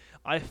like,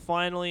 I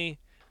finally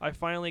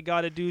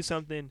got to do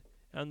something,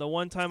 and the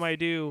one time I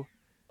do,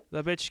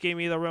 the bitch gave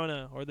me the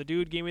Rona, or the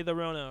dude gave me the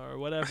Rona, or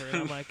whatever. And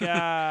I'm like,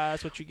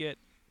 that's what you get.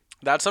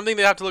 That's something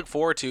they have to look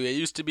forward to. It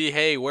used to be,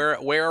 hey, wear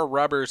a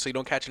rubber so you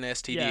don't catch an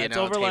STD, Yeah, and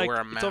now it's, hey, wear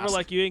a mask. It's over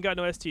like you ain't got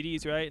no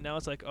STDs, right? Now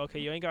it's like, okay,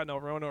 you ain't got no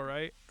Rona,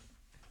 right?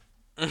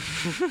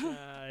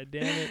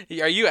 Damn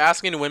it. Are you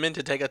asking women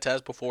to take a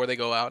test before they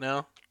go out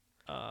now?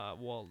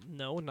 Well,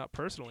 no, not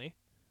personally.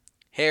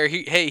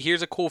 Hey,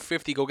 here's a cool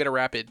 50. Go get a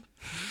rapid.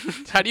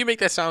 How do you make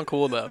that sound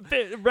cool though?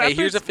 Rapids,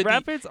 here's a 50.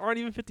 Rapids aren't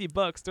even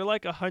 $50. They're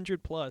like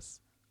 100 plus.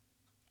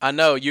 I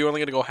know you're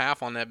only gonna go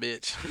half on that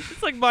bitch.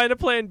 It's like buying a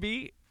Plan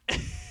B.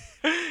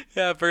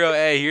 Yeah, for real.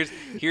 Hey,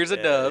 here's a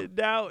dub.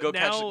 Now Go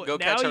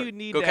catch you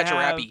need go to catch a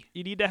have rappy.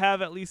 you need to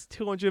have at least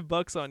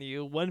 $200 on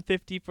you.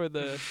 150 for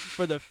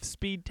the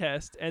speed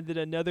test, and then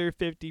another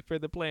 50 for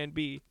the Plan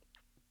B.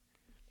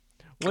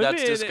 Women,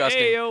 That's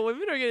disgusting. Hey, yo,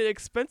 women are getting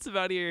expensive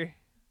out here.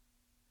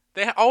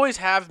 They always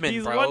have been,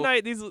 These bro.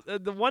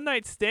 the one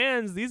night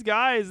stands. These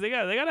guys, they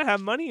gotta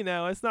have money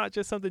now. It's not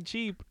just something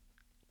cheap.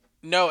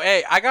 No,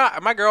 hey, I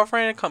got my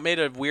girlfriend made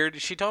a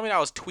weird. She told me that I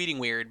was tweeting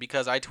weird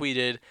because I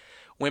tweeted,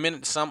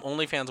 some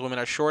OnlyFans women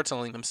are short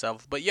selling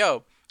themselves. But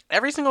yo,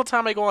 every single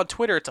time I go on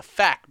Twitter, it's a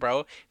fact,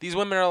 bro. These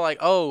women are like,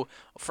 oh,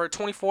 for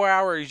 24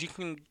 hours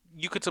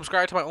you could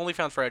subscribe to my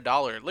OnlyFans for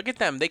 $1. Look at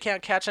them. They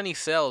can't catch any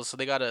sales, so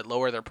they gotta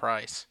lower their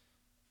price.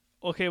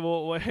 Okay,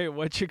 well,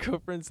 what'd your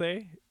girlfriend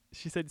say?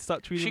 She said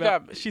stop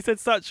tweeting She said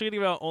stop tweeting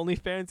about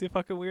OnlyFans, you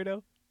fucking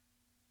weirdo.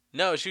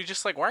 No, she was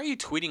just like, why are you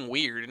tweeting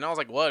weird? And I was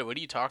like, what? What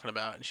are you talking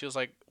about? And she was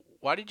like,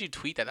 why did you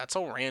tweet that? That's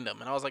so random.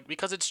 And I was like,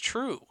 because it's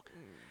true.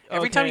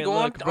 Every time you go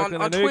on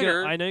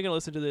Twitter. I know you're gonna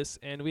listen to this,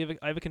 and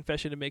I have a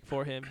confession to make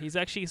for him. He's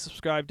actually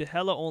subscribed to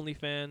hella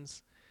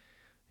OnlyFans.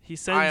 He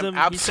sends them.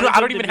 I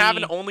don't even have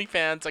an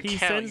OnlyFans account. He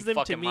sends them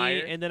to me,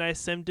 liar. and then I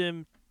send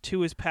him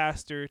to his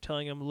pastor,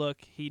 telling him, look,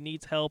 he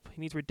needs help.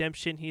 He needs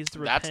redemption. He needs to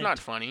repent. That's not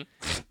funny.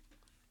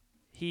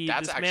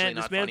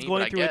 This man's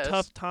going through a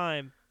tough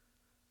time,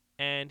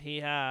 and he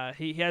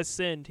has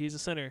sinned. He's a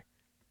sinner.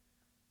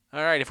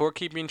 All right, if we're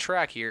keeping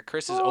track here,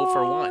 Chris is 0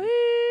 for 1.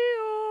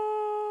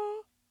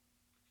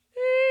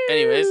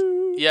 Anyways,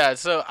 yeah.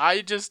 So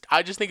I just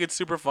think it's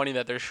super funny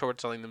that they're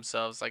short selling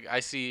themselves. Like I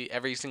see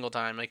every single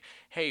time, like,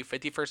 hey,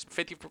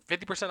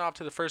 50% off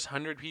to the first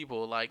 100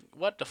 people. Like,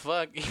 what the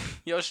fuck?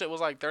 Yo, shit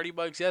was like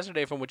 $30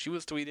 yesterday from what you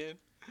was tweeting.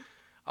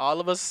 All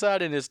of a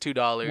sudden, it's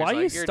 $2. Why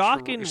are you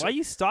stalking? Why are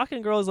you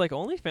stalking girls like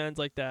OnlyFans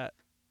like that?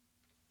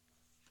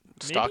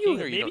 Stalking,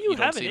 maybe or you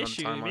have an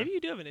issue. Maybe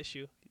you do have an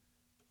issue.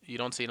 You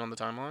don't see it on the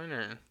timeline,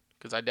 or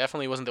because I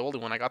definitely wasn't the only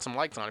one. I got some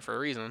likes on it for a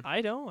reason.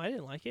 I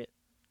didn't like it.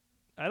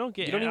 I don't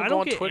get. You don't even I go don't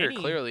on get Twitter. any,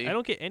 Clearly, I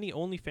don't get any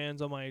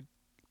OnlyFans on my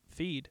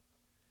feed.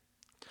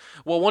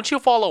 Well, once you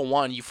follow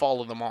one, you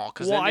follow them all,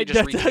 because then they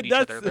just retweet each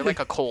other. They're like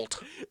a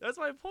cult. That's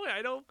my point.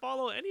 I don't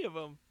follow any of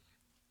them.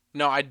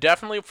 No, I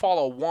definitely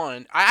follow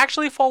one. I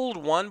actually followed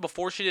one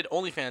before she did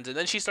OnlyFans, and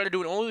then she started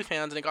doing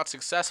OnlyFans, and it got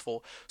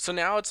successful. So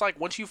now it's like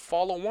once you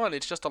follow one,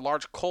 it's just a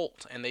large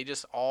cult, and they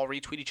just all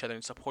retweet each other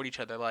and support each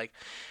other. Like,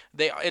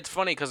 it's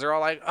funny because they're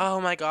all like,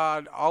 "Oh my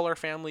God, all our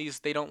families,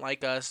 they don't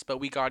like us, but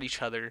we got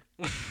each other."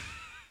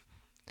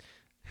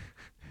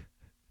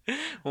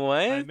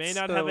 What? I may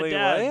not have a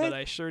dad, but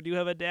I sure do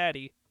have a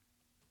daddy.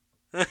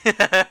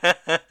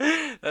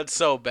 That's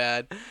so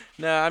bad.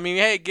 No, I mean,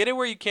 hey, get it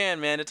where you can,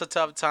 man. It's a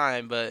tough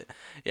time, but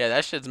yeah,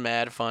 that shit's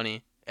mad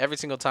funny. Every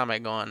single time I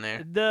go on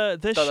there. The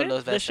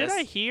shit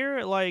I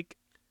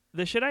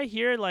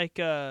hear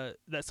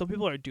that some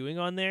people are doing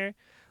on there,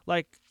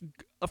 like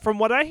from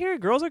what I hear,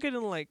 girls are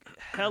getting like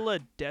hella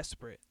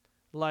desperate.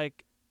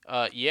 Like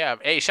yeah.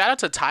 Hey, shout out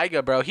to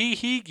Tyga, bro.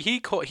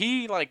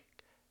 He like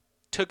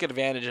took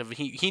advantage of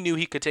he knew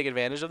he could take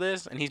advantage of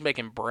this, and he's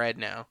making bread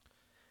now.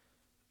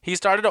 He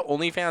started an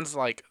OnlyFans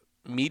like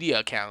media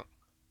account.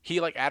 He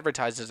like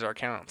advertises their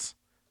accounts.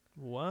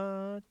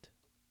 What?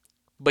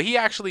 But he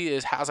actually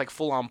has like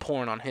full on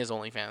porn on his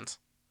OnlyFans.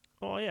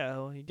 Oh yeah,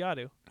 well, he got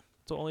to.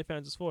 That's what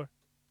OnlyFans is for.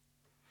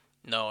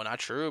 No, not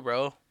true,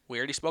 bro. We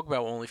already spoke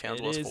about what OnlyFans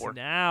was for.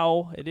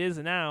 It is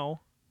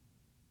now.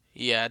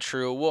 Yeah,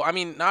 true. Well, I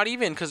mean, not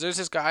even, because there's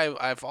this guy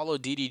I follow,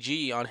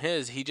 DDG, on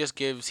his.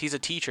 He's a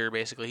teacher,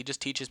 basically. He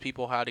just teaches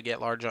people how to get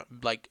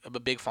like a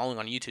big following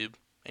on YouTube.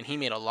 And he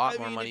made a lot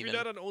more money than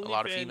a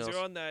lot of females.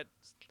 You're on that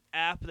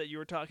app that you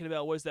were talking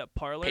about. What is that,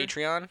 Parler?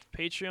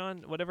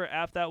 Patreon, whatever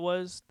app that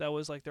was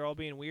like they're all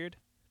being weird.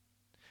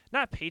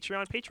 Not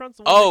Patreon. Patreon's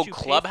the one that you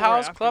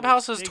Clubhouse. Pay for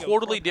Clubhouse is afterwards.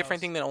 totally different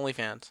thing than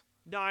OnlyFans.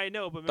 No, I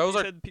know, but those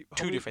are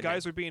two different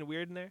guys were being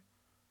weird in there.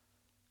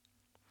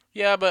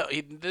 Yeah, but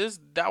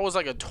that was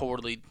like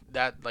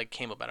that like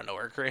came up out of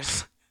nowhere,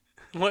 Chris.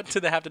 What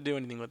did that have to do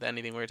with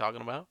anything we were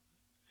talking about?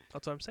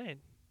 That's what I'm saying.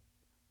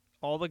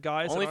 All the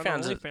guys that are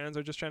on OnlyFans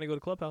are just trying to go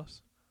to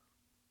Clubhouse.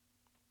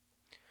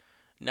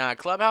 Nah,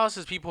 Clubhouse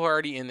is people who are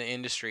already in the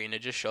industry, and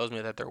it just shows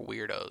me that they're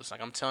weirdos.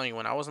 Like, I'm telling you,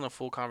 when I was in a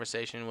full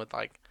conversation with,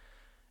 like,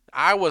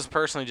 I was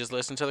personally just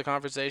listening to the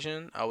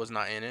conversation. I was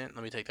not in it.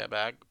 Let me take that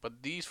back.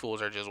 But these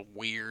fools are just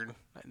weird.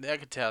 I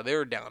could tell they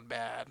were down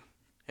bad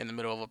in the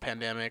middle of a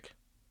pandemic.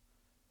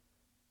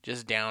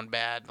 Just down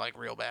bad, like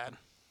real bad.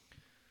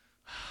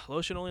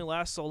 Lotion only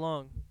lasts so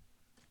long.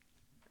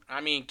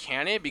 I mean,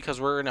 can it? Because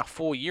we're in a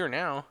full year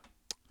now.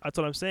 That's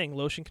what I'm saying.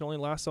 Lotion can only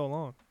last so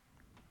long.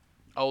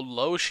 Oh,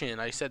 lotion.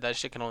 I said that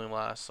shit can only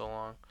last so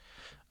long.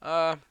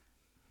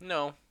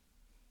 No.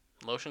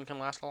 Lotion can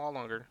last a lot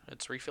longer.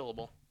 It's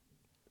refillable.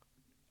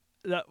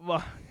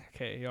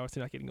 Okay, you're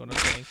obviously not getting what I'm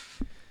saying.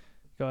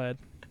 Go ahead.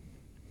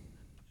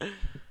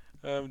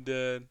 I'm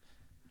dead.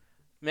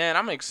 Man,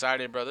 I'm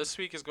excited, bro. This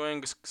week is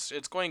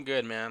it's going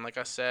good, man. Like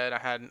I said,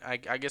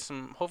 I get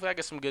some, hopefully I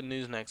get some good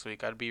news next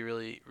week. I'd be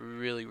really,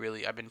 really,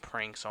 really, I've been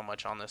praying so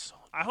much on this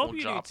I whole hope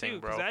you do job too, thing,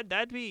 because bro.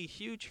 that'd be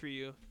huge for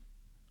you.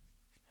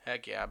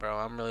 Heck yeah, bro.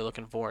 I'm really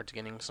looking forward to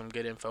getting some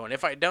good info. And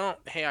if I don't,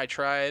 hey, I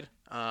tried.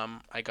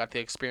 I got the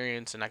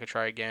experience and I could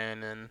try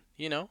again. And,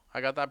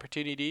 I got the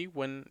opportunity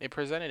when it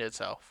presented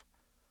itself.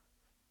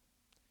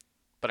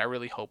 But I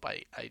really hope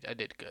I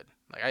did good.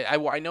 Like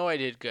I know I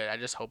did good. I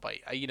just hope I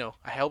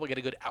hope I get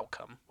a good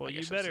outcome. Well, I you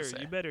guess I should better say.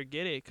 you better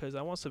get it, because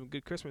I want some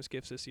good Christmas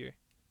gifts this year.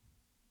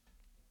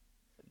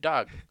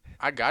 Dog,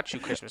 I got you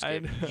Christmas I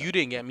gift. know. You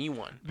didn't get me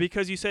one.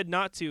 Because you said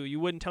not to. You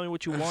wouldn't tell me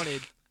what you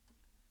wanted.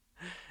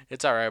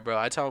 It's all right, bro.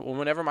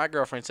 Whenever my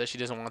girlfriend says she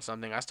doesn't want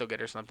something, I still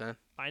get her something.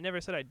 I never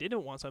said I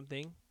didn't want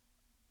something.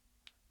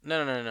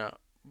 No.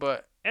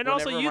 But And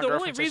also, whenever you my the only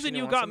girlfriend says she reason didn't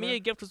you want got something- me a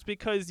gift was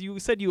because you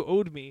said you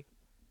owed me.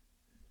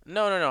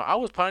 No. I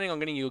was planning on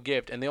getting you a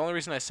gift, and the only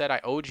reason I said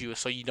I owed you is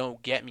so you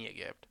don't get me a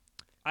gift.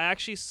 I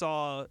actually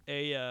saw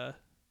I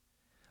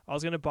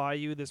was gonna buy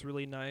you this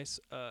really nice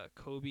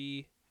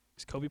Kobe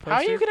poster. How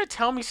are you gonna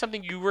tell me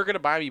something you were gonna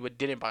buy me but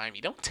didn't buy me?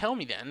 Don't tell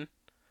me then.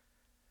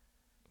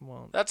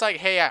 Well, That's like,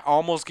 hey, I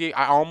almost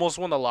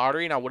won the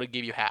lottery and I would have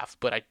gave you half,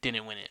 but I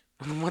didn't win it.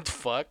 What the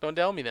fuck? Don't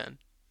tell me then.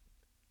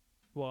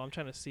 I'm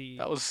trying to see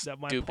That was that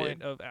my stupid.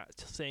 point of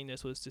saying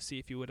this was to see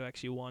if you would have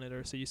actually won it,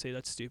 or so you say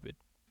that's stupid.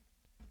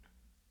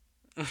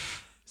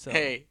 So,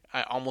 Hey,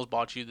 I almost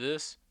bought you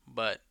this,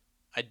 but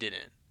I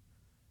didn't.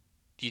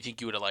 Do you think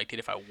you would have liked it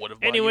if I would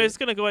have bought anyways, you?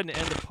 gonna go ahead and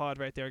end the pod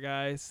right there,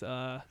 guys.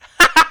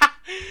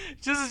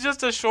 This is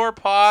just a short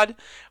pod.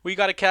 We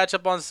got to catch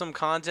up on some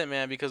content,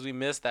 man, because we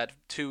missed that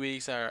 2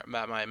 weeks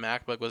my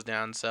MacBook was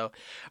down. So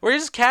we're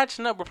just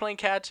catching up. We're playing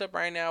catch up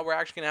right now. We're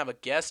actually gonna have a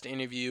guest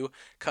interview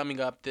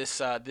coming up this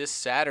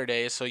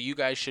Saturday, so you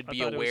guys should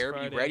be aware.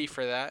 Be ready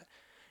for that.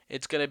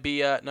 It's gonna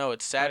be no,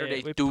 it's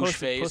Saturday. We Douche posted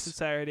face.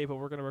 Saturday, but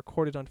we're gonna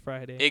record it on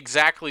Friday.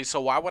 Exactly.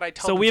 So why would I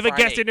tell? So them we have a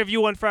Friday? guest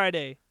interview on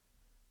Friday.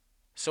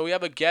 So we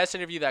have a guest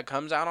interview that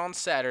comes out on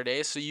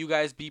Saturday, so you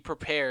guys be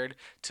prepared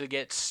to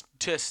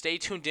stay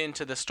tuned in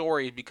to the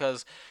stories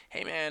because,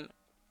 hey man,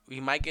 we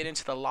might get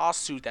into the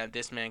lawsuit that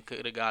this man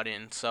could have got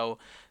in. So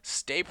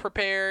stay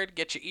prepared,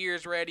 get your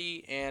ears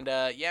ready, and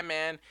yeah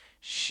man,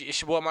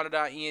 it's your boy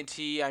Mono.ent.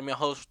 I'm your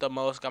host with the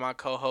most, got my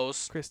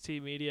co-host. Chris T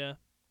Media.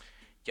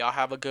 Y'all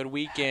have a good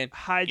weekend.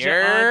 Hide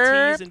your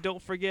aunties and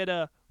don't forget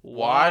to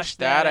Wash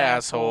that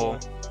asshole.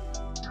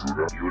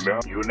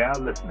 You're now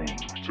listening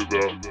to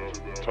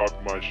the Talk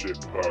My Shit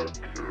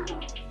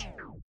podcast.